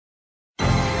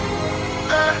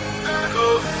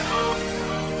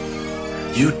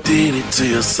You did it to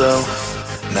yourself,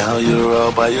 now you're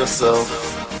all by yourself.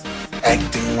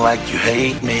 Acting like you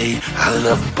hate me, I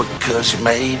left because you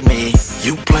made me.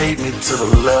 You played me to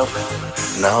the left,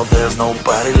 now there's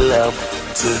nobody left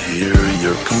to hear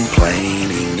your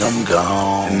complaining. I'm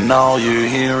gone, and all you're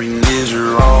hearing is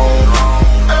your own.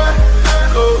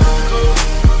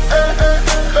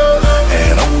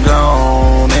 And I'm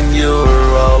gone, and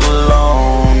you're all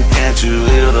alone. Can't you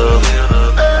hear the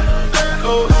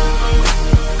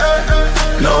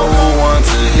no one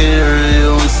to hear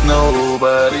you, it's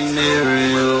nobody near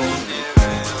you.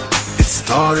 It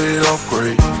started off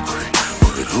great,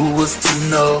 but who was to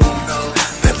know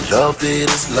that love that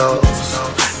is lost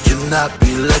cannot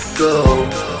be let go?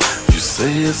 You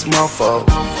say it's my fault,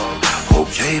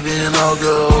 okay then I'll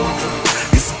go.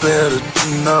 It's better to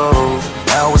know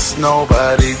now it's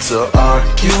nobody to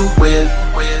argue with,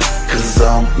 'cause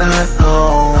I'm not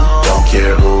home. Don't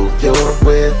care who you're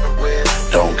with,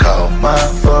 don't call my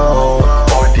phone.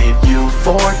 Or did you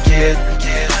forget?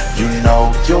 You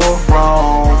know you're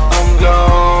wrong. I'm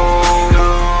gone,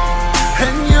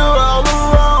 and you're all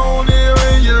alone here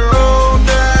in your own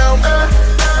damn.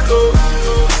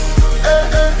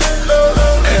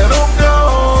 And I'm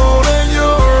gone, and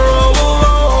you're all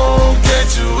alone.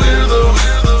 Can't you hear the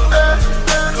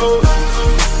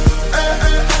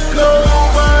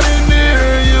nobody near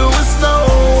you? It's no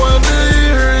one to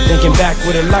hear you. Thinking back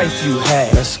with a life you had.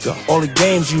 Let's go. All the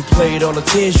games you played, all the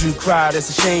tears you cried. It's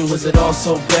a shame, was it all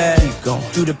so bad? Keep going.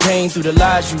 Through the pain, through the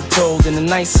lies you told, and the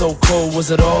night so cold, was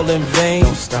it all in vain?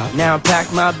 Don't stop. Now I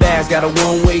packed my bags, got a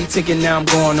one-way ticket. Now I'm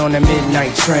going on a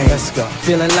midnight train. Let's go.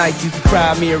 Feeling like you could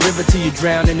cry me a river till you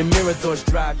drown in the mirror. Thoughts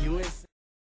drive you insane.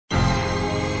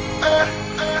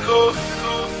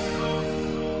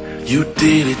 You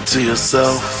did it to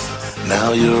yourself,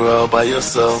 now you're all by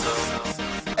yourself.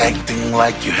 Acting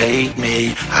like you hate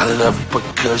me, I left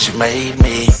because you made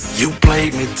me. You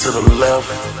played me to the left,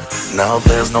 now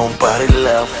there's nobody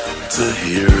left to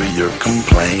hear your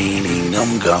complaining.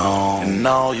 I'm gone, and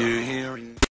all you're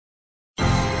hearing.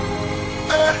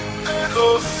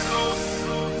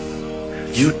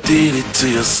 You did it to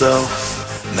yourself,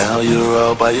 now you're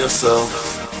all by yourself.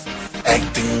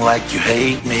 Acting like you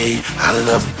hate me, I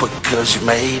left because you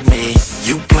made me.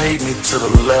 You played me to the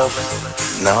left,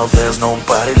 now there's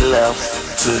nobody left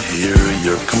to hear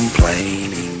your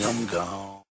complaining. I'm gone.